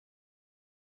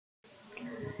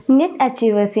NET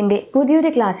Achieversന്റെ പുതിയൊരു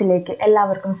ക്ലാസ്സിലേക്ക്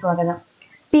എല്ലാവർക്കും സ്വാഗതം.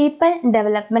 പീപ്പിൾ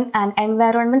ഡെവലപ്മെന്റ് ആൻഡ്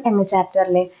എൻവയറോൺമെന്റ് എന്ന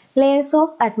ചാപ്റ്ററിലെ ലെയേഴ്സ്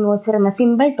ഓഫ് അറ്റ്മോസ്ഫിയർ എന്ന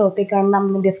സിമ്പിൾ ടോപ്പിക്കാണ്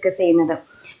നമ്മൾ ഡിസ്കസ് ചെയ്യുന്നത്.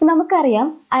 നമുക്കറിയാം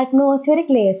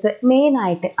അറ്റ്മോസ്ഫിയറിക് ലെയേഴ്സ് മെയിൻ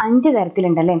ആയിട്ട് 5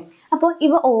 തരത്തിലുണ്ടല്ലേ. അപ്പോൾ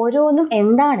ഇവ ഓരോന്നും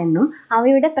എന്താണെന്നും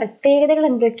അവയുടെ പ്രത്യേകതകൾ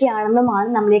എന്തൊക്കെയാണെന്നുമാണ്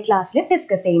നമ്മൾ ഈ ക്ലാസ്സിൽ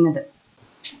ഡിസ്കസ് ചെയ്യുന്നത്.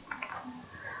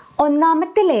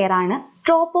 ഒന്നാമത്തെ ലെയർ ആണ്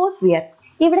ട്രോപ്പോസ്ഫിയർ.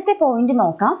 ഇവിടുത്തെ പോയിന്റ്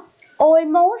നോക്കാം.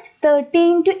 Almost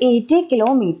 13 to 80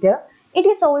 kilometer. It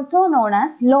is also known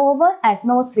as lower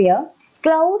atmosphere.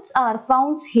 Clouds are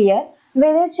found here.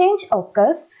 Weather change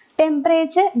occurs.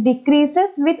 Temperature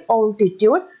decreases with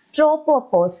altitude.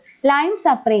 Tropopause. Line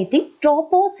separating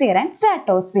troposphere and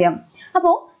stratosphere.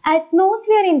 അപ്പോൾ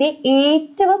അറ്റ്മോസ്ഫിയറിന്റെ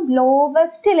ഏറ്റവും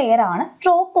lowest layer ആണ്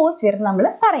troposphere നമ്മൾ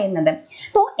പറയുന്നത്.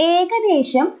 അപ്പോൾ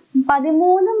ഏകദേശം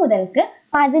 13 മുതൽക്ക്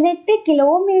 18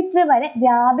 kilometre വരെ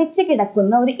വ്യാപിച്ച്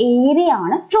കിടക്കുന്ന ഒരു ഏരിയ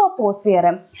ആണ് ട്രോപ്പോസ്ഫിയർ.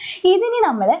 ഇതിനെ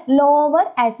നമ്മൾ ലോവർ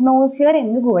അറ്റ്മോസ്ഫിയർ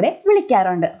എന്നുകൂടെ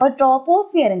വിളിക്കാറുണ്ട്. അപ്പോൾ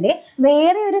ട്രോപ്പോസ്ഫിയറിന്റെ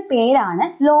വേറെ ഒരു പേരാണ്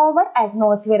ലോവർ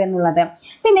അറ്റ്മോസ്ഫിയർ എന്നുള്ളത്.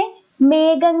 പിന്നെ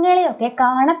മേഘങ്ങളെയൊക്കെ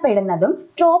കാണപ്പെടുന്നതും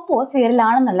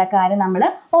ട്രോപ്പോസ്ഫിയറിലാണെന്നുള്ള കാര്യം നമ്മൾ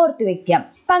ഓർത്തു വെക്കാം.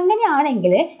 അപ്പൊ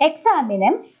അങ്ങനെയാണെങ്കിൽ എക്സാമിന്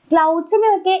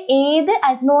ക്ലൗഡ്സിനെയൊക്കെ ഏത്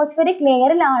അറ്റ്മോസ്ഫിയറിക്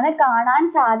ലെയറിലാണ് കാണാൻ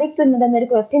സാധിക്കുന്നത് എന്നൊരു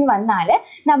ക്വസ്റ്റ്യൻ വന്നാൽ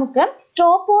നമുക്ക്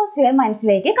ട്രോപ്പോസ്ഫിയർ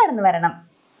മനസ്സിലേക്ക് കടന്നു വരണം.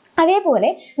 അതേപോലെ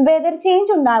വെതർ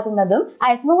ചേഞ്ച് ഉണ്ടാകുന്നതും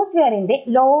അറ്റ്മോസ്ഫിയറിന്റെ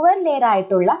ലോവർ ലെയർ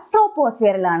ആയിട്ടുള്ള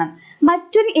ട്രോപ്പോസ്ഫിയറിലാണ്.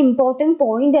 മറ്റൊരു ഇമ്പോർട്ടൻറ്റ്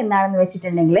പോയിന്റ് എന്താണെന്ന്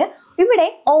വെച്ചിട്ടുണ്ടെങ്കിൽ ഇവിടെ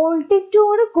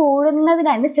ഓൾട്ടിറ്റ്യൂഡ്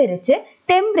കൂടുന്നതിനനുസരിച്ച്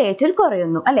ടെമ്പറേച്ചർ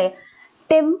കുറയുന്നു അല്ലെ.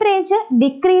 Temperature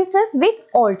decreases with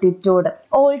altitude.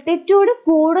 Altitude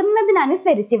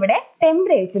കൂടുന്നതിനനുസരിച്ച് ഇവിടെ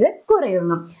ടെമ്പറേച്ചർ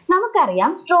കുറയുന്നു.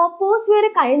 നമുക്കറിയാം ട്രോപ്പോസ്ഫിയർ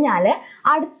കഴിഞ്ഞാൽ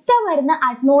അടുത്ത വരുന്ന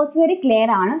അറ്റ്മോസ്ഫിയറിക്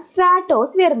ലെയർ ആണ്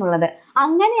സ്ട്രാറ്റോസ്ഫിയർ എന്നുള്ളത്.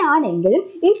 അങ്ങനെയാണെങ്കിൽ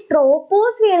ഈ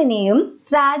ട്രോപ്പോസ്ഫിയറിനെയും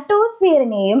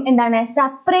സ്ട്രാറ്റോസ്ഫിയറിനെയും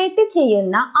സെപ്പറേറ്റ്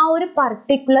ചെയ്യുന്ന ആ ഒരു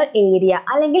പർട്ടിക്കുലർ ഏരിയ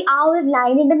അല്ലെങ്കിൽ ആ ഒരു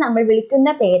ലൈനിനെ നമ്മൾ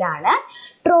വിളിക്കുന്ന പേരാണ്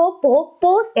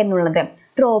ട്രോപ്പോപോസ് എന്നുള്ളത്.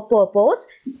 ട്രോപ്പോപോസ്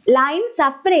line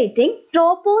separating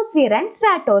troposphere and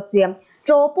stratosphere.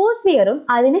 ട്രോപ്പോസ്ഫിയറും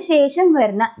അതിനുശേഷം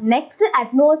വരുന്ന നെക്സ്റ്റ്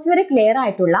അറ്റ്മോസ്ഫിയറിക് ലെയർ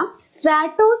ആയിട്ടുള്ള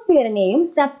സ്ട്രാറ്റോസ്ഫിയറിനെയും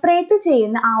സെപ്പറേറ്റ്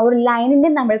ചെയ്യുന്ന ആ ഒരു ലൈനിനെ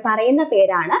നമ്മൾ പറയുന്ന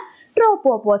പേരാണ്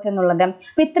ട്രോപ്പോപോസ് എന്നുള്ളത്.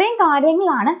 അപ്പൊ ഇത്രയും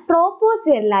കാര്യങ്ങളാണ്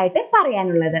ട്രോപ്പോസ്ഫിയറിലായിട്ട്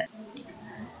പറയാനുള്ളത്.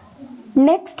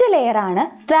 നെക്സ്റ്റ് ലെയർ ആണ്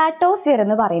സ്ട്രാറ്റോസ്ഫിയർ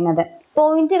എന്ന് പറയുന്നത്.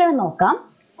 പോയിന്റുകൾ നോക്കാം.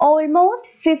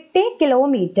 Almost 50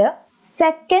 kilometre.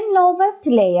 Second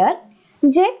lowest layer.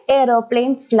 Jet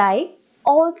aeroplanes fly.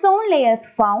 Ozone layers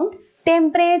found.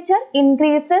 Temperature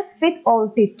increases with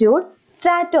altitude.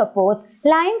 Stratopause.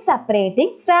 Line separating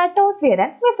stratosphere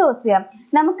and mesosphere.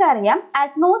 നമുക്കറിയാം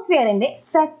അറ്റ്മോസ്ഫിയറിന്റെ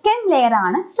സെക്കൻഡ് ലെയർ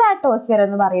ആണ് സ്ട്രാറ്റോസ്ഫിയർ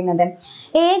എന്ന് പറയുന്നത്.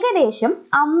 ഏകദേശം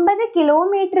 50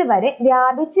 കിലോമീറ്റർ വരെ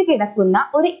വ്യാപിച്ച് കിടക്കുന്ന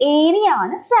ഒരു ഏരിയ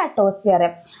ആണ് സ്ട്രാറ്റോസ്ഫിയർ.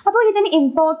 അപ്പോൾ ഇതിന്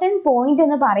ഇമ്പോർട്ടൻറ്റ് പോയിന്റ്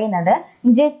എന്ന് പറയുന്നത്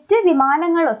ജെറ്റ്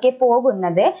വിമാനങ്ങളൊക്കെ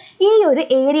പോകുന്നത് ഈ ഒരു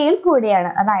ഏരിയയിൽ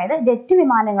കൂടെയാണ്. അതായത് ജെറ്റ്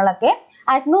വിമാനങ്ങളൊക്കെ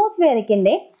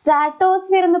അറ്റ്മോസ്ഫിയറിക്കിന്റെ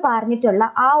സ്ട്രാറ്റോസ്ഫിയർ എന്ന് പറഞ്ഞിട്ടുള്ള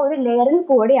ആ ഒരു ലെയറിൽ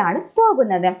കൂടെയാണ്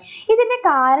പോകുന്നത്. ഇതിന്റെ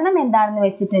കാരണം എന്താണെന്ന്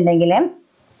വെച്ചിട്ടുണ്ടെങ്കിൽ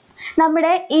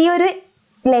നമ്മുടെ ഈ ഒരു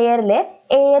ലെയറില്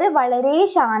എയർ വളരെ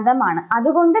ശാന്തമാണ്.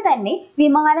 അതുകൊണ്ട് തന്നെ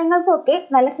വിമാനങ്ങൾക്കൊക്കെ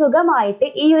നല്ല സുഖമായിട്ട്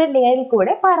ഈ ഒരു ലെയറിൽ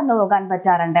കൂടെ പറന്നു പോകാൻ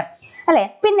പറ്റാറുണ്ട് അല്ലെ.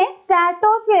 പിന്നെ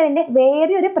സ്ട്രാറ്റോസ്ഫിയറിന്റെ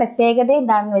വേറെ ഒരു പ്രത്യേകത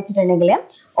എന്താണെന്ന് വെച്ചിട്ടുണ്ടെങ്കിൽ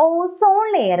ഓസോൺ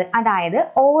ലെയർ, അതായത്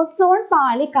ഓസോൺ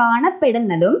പാളി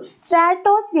കാണപ്പെടുന്നതും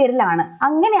സ്ട്രാറ്റോസ്ഫിയറിലാണ്.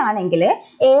 അങ്ങനെയാണെങ്കിൽ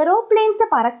എയ്റോപ്ലെയിൻസ്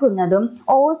പറക്കുന്നതും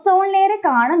ഓസോൺ ലെയർ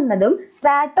കാണുന്നതും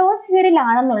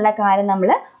സ്ട്രാറ്റോസ്ഫിയറിലാണെന്നുള്ള കാര്യം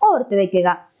നമ്മൾ ഓർത്തു വെക്കുക.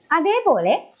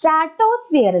 അതേപോലെ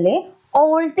സ്ട്രാറ്റോസ്ഫിയറിലെ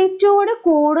ഓൾട്ടിറ്റ്യൂഡ്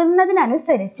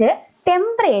കൂടുന്നതിനനുസരിച്ച്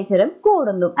ടെമ്പറേച്ചറും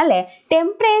കൂടുന്നു അല്ലെ.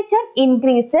 Temperature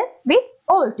increases with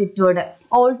altitude.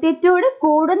 Altitude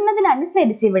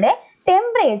കൂടുന്നതിനനുസരിച്ച് ഇവിടെ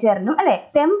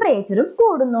ടെമ്പറേച്ചറും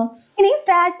കൂടുന്നു. ഇനി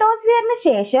സ്ട്രാറ്റോസ്ഫിയറിന്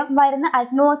ശേഷം വരുന്ന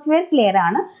അറ്റ്മോസ്ഫിയറിക് ലെയർ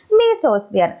ആണ്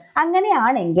മീസോസ്ഫിയർ.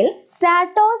 അങ്ങനെയാണെങ്കിൽ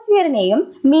സ്ട്രാറ്റോസ്ഫിയറിനെയും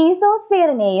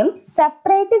മീസോസ്ഫിയറിനെയും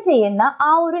സെപ്പറേറ്റ് ചെയ്യുന്ന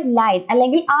ആ ഒരു ലൈൻ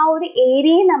അല്ലെങ്കിൽ ആ ഒരു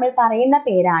ഏരിയയെ നമ്മൾ പറയുന്ന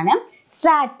പേരാണ്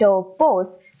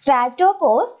സ്ട്രാറ്റോപോസ്.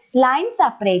 സ്ട്രാറ്റോപോസ് line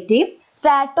separating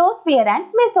stratosphere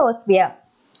and mesosphere.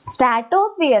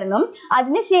 സ്ട്രാറ്റോസ്ഫിയറിനും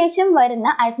അതിനുശേഷം വരുന്ന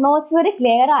അറ്റ്മോസ്ഫിയറിക്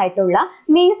ലെയർ ആയിട്ടുള്ള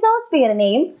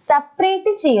മീസോസ്ഫിയറിനെയും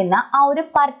സെപ്പറേറ്റ് ചെയ്യുന്ന ആ ഒരു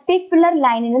പർട്ടിക്കുലർ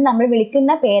ലൈനിനെ നമ്മൾ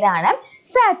വിളിക്കുന്ന പേരാണ്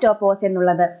സ്ട്രാറ്റോപോസ്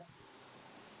എന്നുള്ളത്.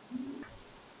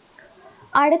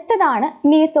 അടുത്തതാണ്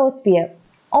mesosphere.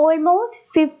 Almost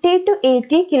 50 to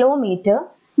 80 kilometre.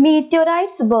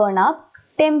 Meteorites burn up.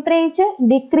 Temperature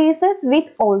decreases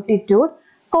with altitude.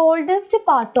 Coldest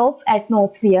part of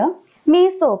atmosphere.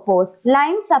 മീസോപോസ്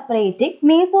line separating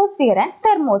mesosphere and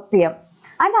thermosphere.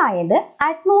 അതായത്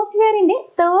അറ്റ്മോസ്ഫിയറിന്റെ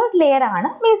തേർഡ് ലെയർ ആണ്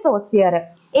മീസോസ്ഫിയർ.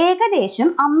 ഏകദേശം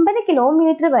 50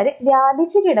 കിലോമീറ്റർ വരെ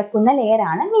വ്യാപിച്ചു കിടക്കുന്ന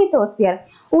ലെയറാണ് മീസോസ്ഫിയർ.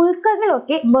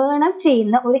 ഉൽക്കകളൊക്കെ ബേൺ അപ്പ്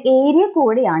ചെയ്യുന്ന ഒരു ഏരിയ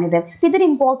കൂടിയാണിത്. ഇതൊരു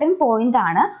ഇമ്പോർട്ടന്റ് പോയിന്റ്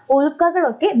ആണ്.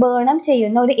 ഉൽക്കകളൊക്കെ ബേൺ അപ്പ്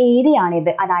ചെയ്യുന്ന ഒരു ഏരിയ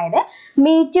ആണിത്, അതായത്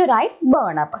മീറ്റിയോറൈറ്റ്സ്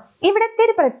ബേൺ അപ്പ്. ഇവിടുത്തെ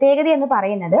ഒരു പ്രത്യേകത എന്ന്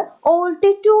പറയുന്നത്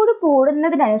ഓൾട്ടിറ്റ്യൂഡ്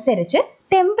കൂടുന്നതിനനുസരിച്ച്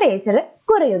ടെമ്പറേച്ചർ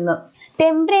കുറയുന്നു.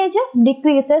 Temperature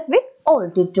decreases with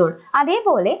altitude.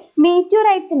 അതേപോലെ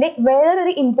മീറ്റിയോറൈറ്റ്സിന്റെ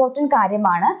വേറൊരു ഇമ്പോർട്ടന്റ്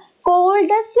കാര്യമാണ്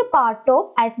കോൾഡസ്റ്റ് പാർട്ട് ഓഫ്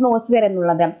അറ്റ്മോസ്ഫിയർ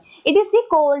എന്നുള്ളത്. It is the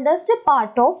coldest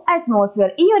part of atmosphere.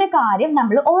 ഈ ഒരു കാര്യം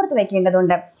നമ്മൾ ഓർത്ത്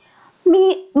വെക്കേണ്ടതുണ്ട്.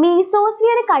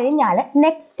 മീസോസ്ഫിയർ കഴിഞ്ഞാൽ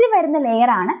നെക്സ്റ്റ് വരുന്ന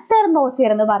ലെയർ ആണ്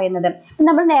തെർമോസ്ഫിയർ എന്ന് പറയുന്നത്.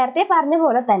 നമ്മൾ നേരത്തെ പറഞ്ഞ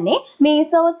പോലെ തന്നെ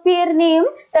മീസോസ്ഫിയറിനെയും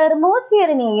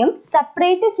തെർമോസ്ഫിയറിനെയും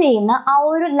സെപ്പറേറ്റ് ചെയ്യുന്ന ആ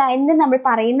ഒരു ലൈനിന് നമ്മൾ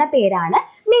പറയുന്ന പേരാണ്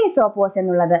മീസോപോസ്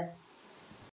എന്നുള്ളത്.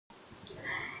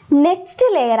 നെക്സ്റ്റ്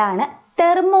ലെയർ ആണ്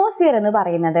തെർമോസ്ഫിയർ എന്ന്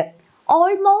പറയുന്നത്.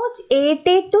 Almost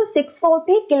 80 to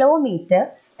 640 kilometre.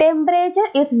 Temperature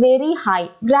is very high.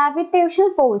 Gravitational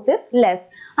force is less.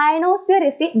 Ionosphere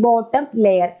is the bottom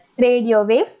layer. Radio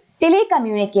waves,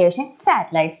 telecommunication,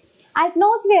 satellites.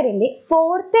 അറ്റ്മോസ്ഫിയറിന്റെ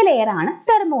fourth layer ആണ്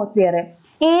തെർമോസ്ഫിയർ.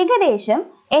 ഏകദേശം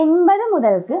 80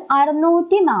 മുതൽക്ക്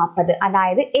 640,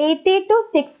 അതായത് 80 to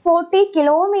 640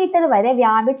 കിലോമീറ്റർ വരെ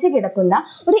വ്യാപിച്ചു കിടക്കുന്ന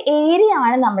ഒരു ഏരിയ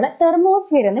ആണ് നമ്മൾ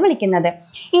തെർമോസ്ഫിയർ എന്ന് വിളിക്കുന്നത്.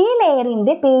 ഈ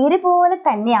ലെയറിന്റെ പേര് പോലെ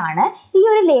തന്നെയാണ് ഈ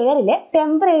ഒരു ലെയറിലെ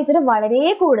ടെമ്പറേച്ചർ വളരെ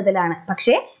കൂടുതലാണ്,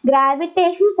 പക്ഷേ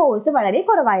ഗ്രാവിറ്റേഷൻ ഫോഴ്സ് വളരെ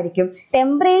കുറവായിരിക്കും.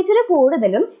 ടെമ്പറേച്ചർ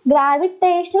കൂടുതലും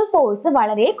ഗ്രാവിറ്റേഷണൽ ഫോഴ്സ്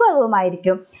വളരെ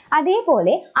കുറവുമായിരിക്കും.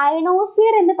 അതേപോലെ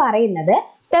അയനോസ്ഫിയർ എന്ന് പറയുന്നത്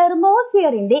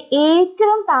തെർമോസ്ഫിയറിന്റെ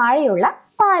ഏറ്റവും താഴെയുള്ള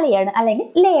പാളിയാണ് അല്ലെങ്കിൽ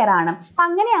ലെയർ ആണ്.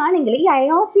 അങ്ങനെയാണെങ്കിൽ ഈ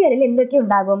അയനോസ്ഫിയറിൽ എന്തൊക്കെ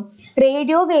ഉണ്ടാകും?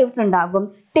 റേഡിയോ വേവ്സ് ഉണ്ടാകും,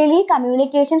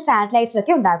 ടെലികമ്മ്യൂണിക്കേഷൻ സാറ്റലൈറ്റ്സ്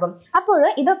ഒക്കെ ഉണ്ടാകും. അപ്പോൾ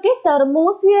ഇതൊക്കെ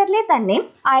തെർമോസ്ഫിയറിലെ തന്നെ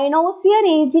അയനോസ്ഫിയർ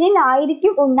റീജിയനിൽ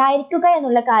ആയിരിക്കും ഉണ്ടായിരിക്കുക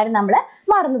എന്നുള്ള കാര്യം നമ്മൾ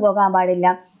മറന്നു പോകാൻ പാടില്ല.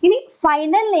 ഇനി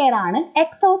ഫൈനൽ ലെയർ ആണ്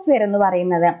എക്സോസ്ഫിയർ എന്ന്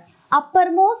പറയുന്നത്.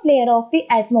 Uppermost layer of the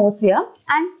atmosphere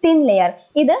and thin layer.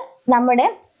 ഇത് നമ്മുടെ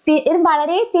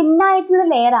വളരെ തിന്നായിട്ടുള്ള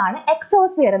ലെയർ ആണ്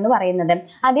എക്സോസ്ഫിയർ എന്ന് പറയുന്നത്.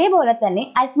 അതേപോലെ തന്നെ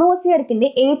അറ്റ്മോസ്ഫിയറിന്റെ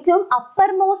ഏറ്റവും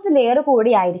അപ്പർമോസ്റ്റ് ലെയർ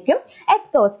കൂടിയായിരിക്കും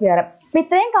എക്സോസ്ഫിയർ.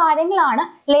 ഇത്രയും കാര്യങ്ങളാണ്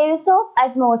ലെയേഴ്സ് ഓഫ്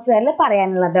അറ്റ്മോസ്ഫിയറിൽ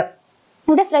പറയാനുള്ളത്.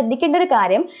 ഇവിടെ ശ്രദ്ധിക്കേണ്ട ഒരു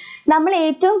കാര്യം, നമ്മൾ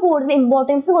ഏറ്റവും കൂടുതൽ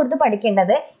ഇമ്പോർട്ടൻസ് കൊടുത്ത്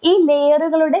പഠിക്കേണ്ടത് ഈ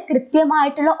ലെയറുകളുടെ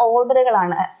കൃത്യമായിട്ടുള്ള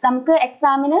ഓർഡറുകളാണ്. നമുക്ക്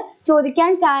എക്സാമിന്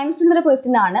ചോദിക്കാൻ ചാൻസ് ഉള്ള ഒരു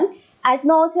ക്വസ്റ്റ്യൻ ആണ്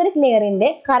അറ്റ്മോസ്ഫിയറിക് ലെയറിന്റെ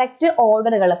കറക്റ്റ്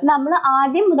ഓർഡറുകൾ. നമ്മൾ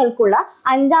ആദ്യം മുതൽക്കുള്ള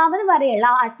 5ാമത് വരെയുള്ള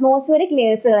അറ്റ്മോസ്ഫിയറിക്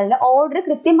ലെയേഴ്സുകളുടെ ഓർഡർ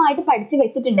കൃത്യമായിട്ട് പഠിച്ചു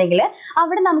വെച്ചിട്ടുണ്ടെങ്കിൽ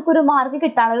അവിടെ നമുക്കൊരു മാർക്ക്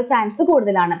കിട്ടാനുള്ള ചാൻസ്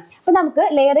കൂടുതലാണ്. അപ്പൊ നമുക്ക്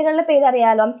ലെയറുകളുടെ പേര്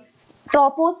അറിയാലോ: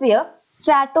 troposphere,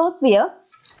 stratosphere,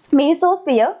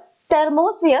 mesosphere,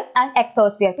 thermosphere and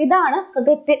exosphere. ഇതാണ്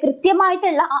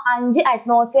കൃത്യമായിട്ടുള്ള 5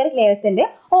 അറ്റ്മോസ്ഫിയറിക് ലെയേഴ്സിന്റെ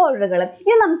ഓർഡറുകൾ.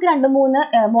 ഇനി നമുക്ക്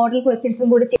 2-3 മോഡൽ ക്വസ്റ്റ്യൻസും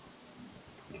കൂടി.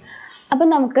 അപ്പൊ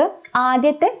നമുക്ക്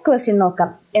ആദ്യത്തെ ക്വസ്റ്റ്യൻ നോക്കാം,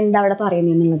 എന്താ അവിടെ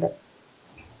പറയുന്നത്.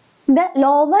 The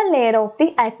lower layer of the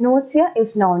atmosphere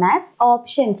is known as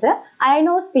options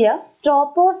ionosphere,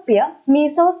 troposphere,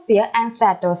 mesosphere and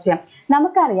stratosphere.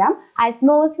 നമുക്കറിയാം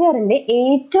അറ്റ്മോസ്ഫിയറിന്റെ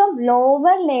ഏറ്റവും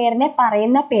ലോവർ ലെയറിനെ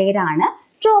പറയുന്ന പേരാണ്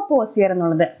ട്രോപ്പോസ്ഫിയർ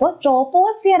എന്നുള്ളത്. അപ്പോൾ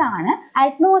ട്രോപ്പോസ്ഫിയർ ആണ്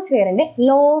അറ്റ്മോസ്ഫിയറിന്റെ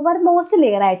ലോവർ മോസ്റ്റ്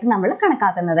ലെയർ ആയിട്ട് നമ്മൾ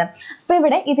കണക്കാക്കുന്നത്. അപ്പൊ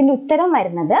ഇവിടെ ഇതിന്റെ ഉത്തരം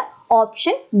വരുന്നത്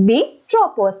ഓപ്ഷൻ ബി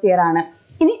ട്രോപ്പോസ്ഫിയർ ആണ്.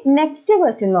 ഇനി നെക്സ്റ്റ്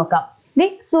ക്വസ്റ്റ്യൻ നോക്കാം. The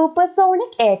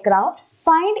supersonic aircraft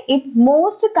find it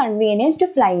most convenient to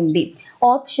fly in the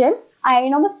options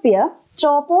ionosphere,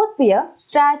 troposphere,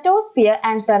 stratosphere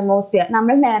and thermosphere.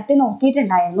 നമ്മൾ നേരത്തെ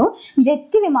നോക്കിയിട്ടുണ്ടായിരുന്നു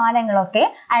ജെറ്റ് വിമാനങ്ങളൊക്കെ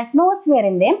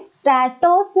അറ്റ്മോസ്ഫിയറിന്റെ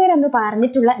സ്ട്രാറ്റോസ്ഫിയർ എന്ന്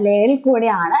പറഞ്ഞിട്ടുള്ള ലെയറിൽ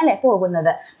കൂടെയാണ് അല്ലെ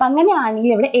പോകുന്നത്. അപ്പൊ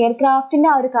അങ്ങനെയാണെങ്കിൽ ഇവിടെ എയർക്രാഫ്റ്റിന്റെ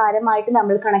ആ ഒരു കാര്യമായിട്ട്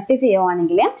നമ്മൾ കണക്ട്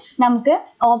ചെയ്യുവാണെങ്കിൽ നമുക്ക്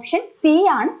ഓപ്ഷൻ സി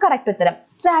ആണ് കറക്റ്റ് ഉത്തരം.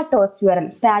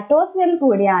 സ്ട്രാറ്റോസ്ഫിയറിൽ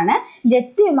കൂടിയാണ്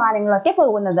ജെറ്റ് വിമാനങ്ങളൊക്കെ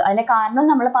പോകുന്നത്. അതിന്റെ കാരണം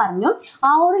നമ്മൾ പറഞ്ഞു,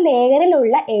 ആ ഒരു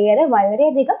ലെയറിലുള്ള എയർ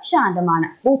വളരെയധികം ശാന്തമാണ്.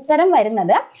 ഉത്തരം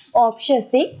വരുന്നത് ഓപ്ഷൻ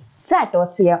സി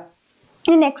സ്ട്രാറ്റോസ്ഫിയർ.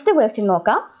 ഇനി നെക്സ്റ്റ് ക്വസ്റ്റ്യൻ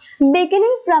നോക്കാം.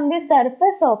 Beginning from the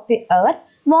surface of the earth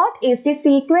what is the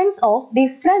sequence of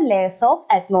different layers of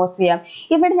atmosphere.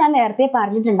 ഇവിടെ ഞാൻ നേരത്തെ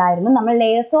പറഞ്ഞിട്ടുണ്ടായിരുന്നു, നമ്മൾ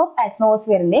ലെയേഴ്സ് ഓഫ്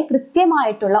അറ്റ്മോസ്ഫിയറിന്റെ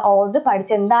കൃത്യമായിട്ടുള്ള ഓർഡർ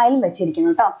പഠിച്ച് എന്തായാലും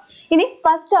വെച്ചിരിക്കുന്നു കേട്ടോ. ഇനി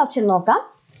ഫസ്റ്റ് ഓപ്ഷൻ നോക്കാം.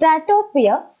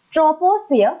 Stratosphere,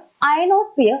 troposphere,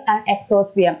 ionosphere and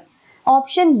exosphere.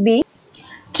 Option B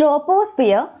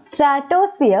troposphere,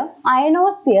 stratosphere,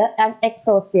 ionosphere and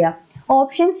exosphere.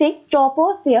 Option C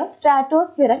troposphere,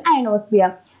 stratosphere and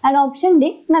ionosphere. And option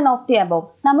D none of the above.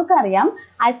 നമുക്കറിയാം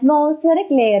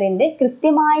അറ്റ്മോസ്ഫിയറിക് ലെയറിന്റെ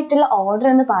കൃത്യമായിട്ടുള്ള order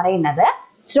എന്ന് പറയുന്നത്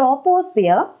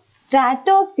troposphere,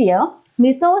 stratosphere,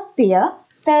 mesosphere,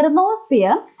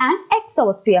 thermosphere and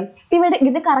exosphere. ഇവിടെ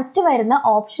ഇത് correct വരുന്ന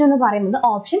option എന്ന് പറയുന്നത്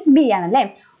option B ആണല്ലേ.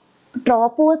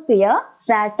 Troposphere,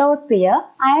 stratosphere,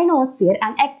 ionosphere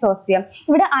and exosphere.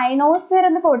 ഇവിടെ അയണോസ്ഫിയർ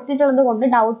എന്ന് കൊടുത്തിട്ടുള്ളത് കൊണ്ട്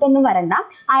ഡൗട്ട് ഒന്നും വരണ്ട.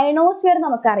 അയണോസ്ഫിയർ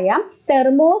നമുക്കറിയാം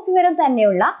തെർമോസ്ഫിയറിൽ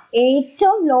തന്നെയുള്ള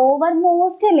ഏറ്റവും ലോവർ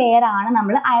മോസ്റ്റ് ലെയർ ആണ്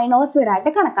നമ്മൾ അയണോസ്ഫിയർ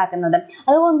ആയിട്ട് കണക്കാക്കുന്നത്.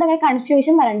 അതുകൊണ്ട്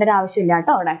കൺഫ്യൂഷൻ വരേണ്ട ഒരു ആവശ്യമില്ല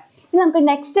കേട്ടോ അവിടെ.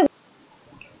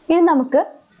 ഇനി നമുക്ക്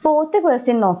ഫോർത്ത്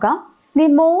ക്വസ്റ്റ്യൻ നോക്കാം. The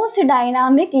most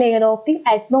dynamic layer of the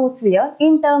atmosphere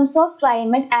in terms of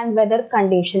climate and weather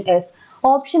condition is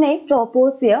option A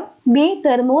troposphere, B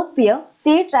thermosphere,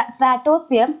 C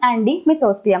stratosphere and D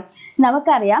mesosphere.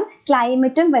 നമുക്കറിയാം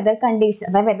ക്ലൈമറ്റും വെതർ കണ്ടീഷൻ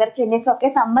അതായത് വെതർ ചേഞ്ചസ് ഒക്കെ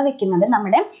സംഭവിക്കുന്നത്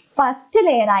നമ്മുടെ first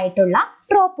layer ആയിട്ടുള്ള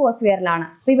ട്രോപ്പോസ്ഫിയറിലാണ്.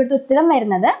 അപ്പൊ ഇവിടുത്തെ ഉത്തരം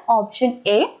വരുന്നത് ഓപ്ഷൻ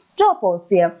എ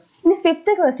ട്രോപ്പോസ്ഫിയർ. ഇനി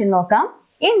ഫിഫ്ത്ത് ക്വസ്റ്റ്യൻ നോക്കാം.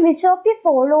 In which of the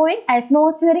following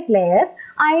atmospheric layers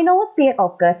ionosphere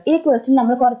occurs? ഈ ക്വസ്റ്റ്യൻ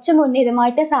നമ്മൾ കുറച്ച് മുന്നേ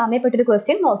ഇതുമായിട്ട് സാമ്യപ്പെട്ടൊരു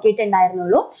ക്വസ്റ്റ്യൻ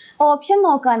നോക്കിയിട്ടുണ്ടായിരുന്നുള്ളൂ. ഓപ്ഷൻ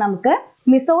നോക്കാം നമുക്ക്.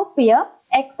 Mesosphere,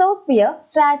 exosphere,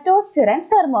 stratosphere and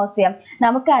thermosphere.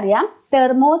 നമുക്കറിയാം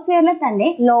തെർമോസ്ഫിയറിൽ തന്നെ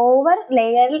ലോവർ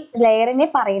ലെയറിനെ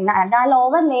പറയുന്ന ആ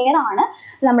ലോവർ ലെയർ ആണ്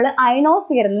നമ്മൾ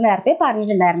അയണോസ്ഫിയർ എന്ന് നേരത്തെ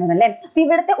പറഞ്ഞിട്ടുണ്ടായിരുന്നത് അല്ലേ. അപ്പൊ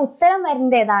ഇവിടുത്തെ ഉത്തരം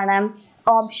വരുന്നത് ഏതാണ്?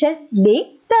 Option D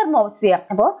thermosphere.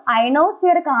 അപ്പോൾ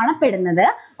അയണോസ്ഫിയർ കാണപ്പെടുന്നത്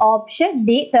ഓപ്ഷൻ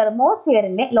ഡി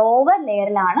തെർമോസ്ഫിയറിന്റെ ലോവർ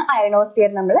ലെയറിലാണ്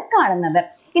അയണോസ്ഫിയർ നമ്മൾ കാണുന്നത്.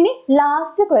 ഇനി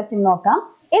ലാസ്റ്റ് ക്വസ്റ്റ്യൻ നോക്കാം.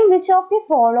 In which of the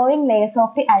following layers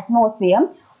of the atmosphere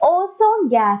ozone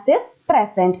gas is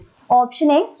present? Option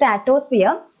A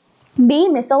stratosphere, B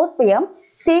mesosphere,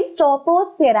 C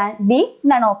troposphere and D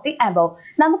none of the above.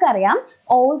 നമുക്കറിയാം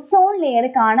ozone layer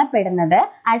കാണപ്പെടുന്നത്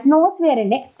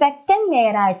അറ്റ്മോസ്ഫിയറിന്റെ second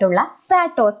layer ആയിട്ടുള്ള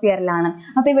സ്ട്രാറ്റോസ്ഫിയറിലാണ്.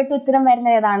 അപ്പൊ ഇവിടുത്തെ ഉത്തരം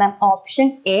വരുന്നത് ഏതാണ്? Option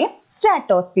A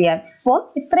stratosphere. അപ്പോൾ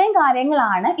ഇത്രയും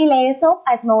കാര്യങ്ങളാണ് ഈ ലെയേഴ്സ് ഓഫ്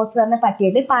അറ്റ്മോസ്ഫിയറിനെ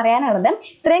പറ്റിയിട്ട് പറയാനുള്ളത്.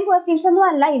 ഇത്രയും ക്വസ്റ്റ്യൻസ് ഒന്നും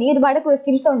അല്ല, ഇനി ഒരുപാട്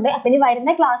ക്വസ്റ്റ്യൻസ് ഉണ്ട്. അപ്പൊ ഇനി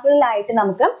വരുന്ന ക്ലാസ്സുകളിലായിട്ട്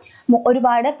നമുക്ക്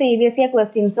ഒരുപാട് പ്രീവിയസ് ഇയർ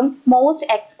ക്വസ്റ്റ്യൻസും മോസ്റ്റ്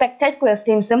എക്സ്പെക്റ്റഡ്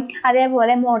ക്വസ്റ്റ്യൻസും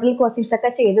അതേപോലെ മോഡൽ ക്വസ്റ്റ്യൻസ്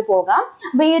ഒക്കെ ചെയ്തു പോകാം.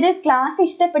 അപ്പൊ ഈ ഒരു ക്ലാസ്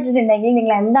ഇഷ്ടപ്പെട്ടിട്ടുണ്ടെങ്കിൽ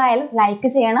നിങ്ങൾ എന്തായാലും ലൈക്ക്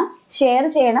ചെയ്യണം, ഷെയർ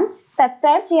ചെയ്യണം.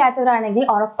 സബ്സ്ക്രൈബ് ചെയ്യാത്തവരാണെങ്കിൽ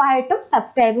ഉറപ്പായിട്ടും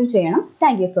സബ്സ്ക്രൈബും ചെയ്യണം.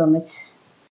 Thank you so much.